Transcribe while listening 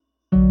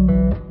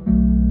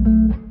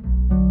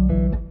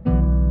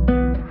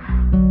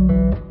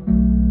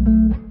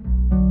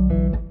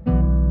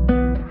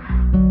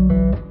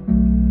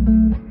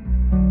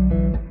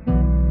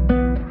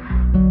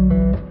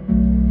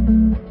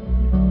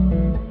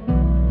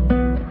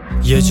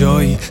یه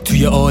جایی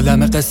توی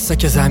عالم قصه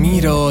که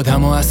ضمیر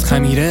آدما از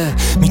خمیره،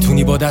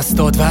 میتونی با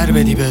دستهات ور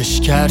بدی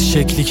بشکر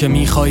شکلی که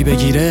میخوای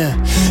بگیره.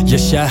 یه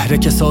شهره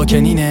که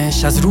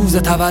ساکنینش از روز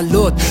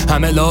تولد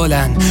همه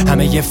لالن،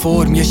 همه یه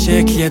فرم یه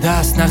شکل یه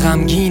دست، نه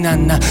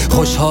غمگینن نه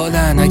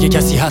خوشحالن. اگه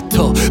کسی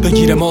حتی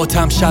بگیره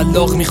ماتم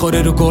شلاق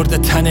میخوره رو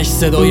گرد تنش،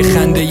 صدای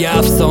خنده یه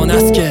افسانه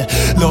است که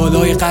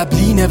لالای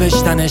قبلی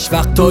نوشتنش.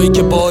 وقتایی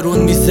که بارون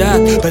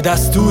میزد به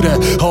دستور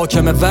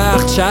حاکم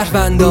وقت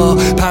شهروندا،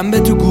 پنبه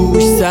تو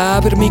گوش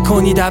صبر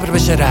میکنی دبر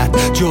بشه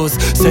رد، جز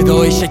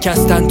صدای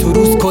شکستن تو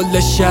روز کل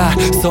شهر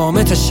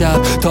صامت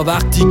شب تا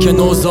وقتی که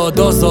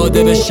نوزادا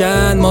زاده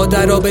بشن.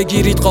 مادرها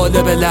بگیرید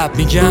قالب لب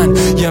میگن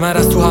یه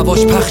مرض تو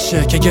هواش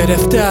پخشه که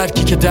گرفته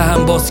هرکی که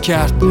دهن باز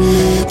کرد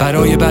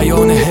برای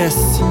بیان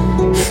حس.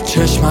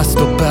 چشم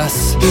است و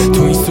بس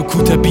تو این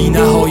سکوت بی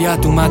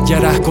نهایت اومد یه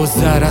ره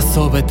گذر از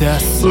ساب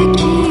دست. یکی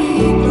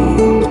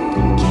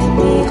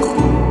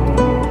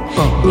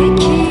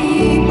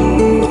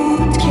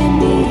بود که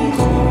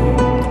میخوند،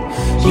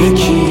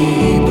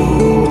 یکی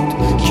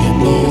بود که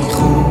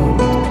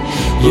میخوند،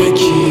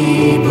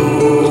 یکی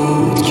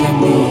بود که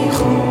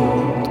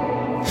میخوند.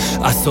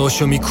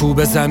 اساشو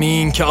میکوبه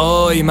زمین که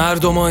آی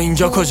مردما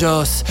اینجا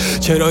کجاست؟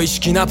 چرا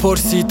هیچکی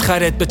نپرسید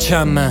خرد به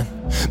چمن؟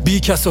 بی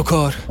کس و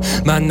کار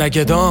من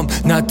نگدام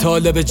نه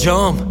طالب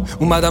جام،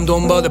 اومدم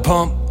دنبال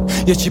پام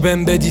یه چی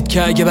بهم بدید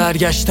که اگه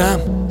برگشتم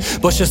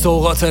باشه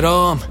سوغات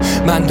رام.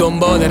 من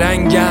دنبال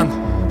رنگم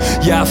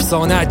یه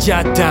افسانه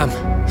جدم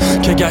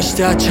که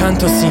گشته چند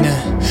تا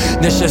سینه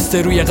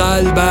نشسته روی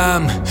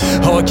قلبم.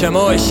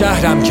 حاکمای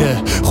شهرم که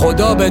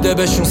خدا بده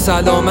بهشون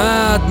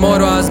سلامت، ما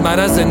رو از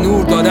مرض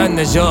نور دادن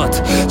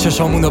نجات،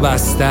 چشامونو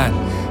بستن.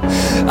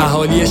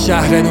 اهالی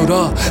شهر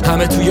نورا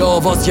همه توی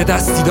آواز یه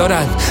دستی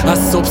دارن،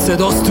 از صبح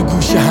صداست تو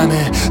گوش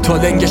همه تا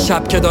لنگ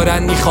شب که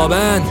دارن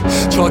میخوابن.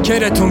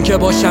 چاکرتون که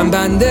باشم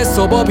بنده،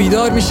 صبح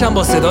بیدار میشم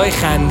با صدای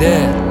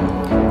خنده.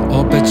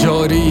 آب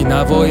جاری،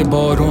 نوای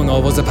بارون،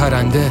 آواز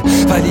پرنده.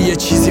 ولی یه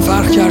چیزی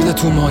فرق کرده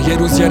تو ما، یه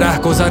روز یه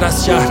رهگذر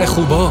از شهر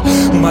خوبا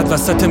اومد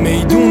وسط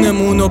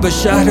میدونمون و به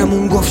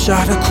شهرمون گفت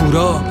شهر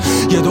کورا.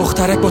 یه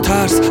دخترک با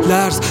ترس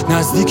لرز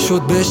نزدیک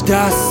شد بهش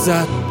دست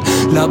زد،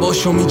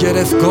 لباشو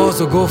میگرفت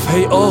گاز و گفت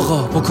هی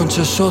آقا بکن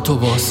چشاتو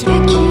باز.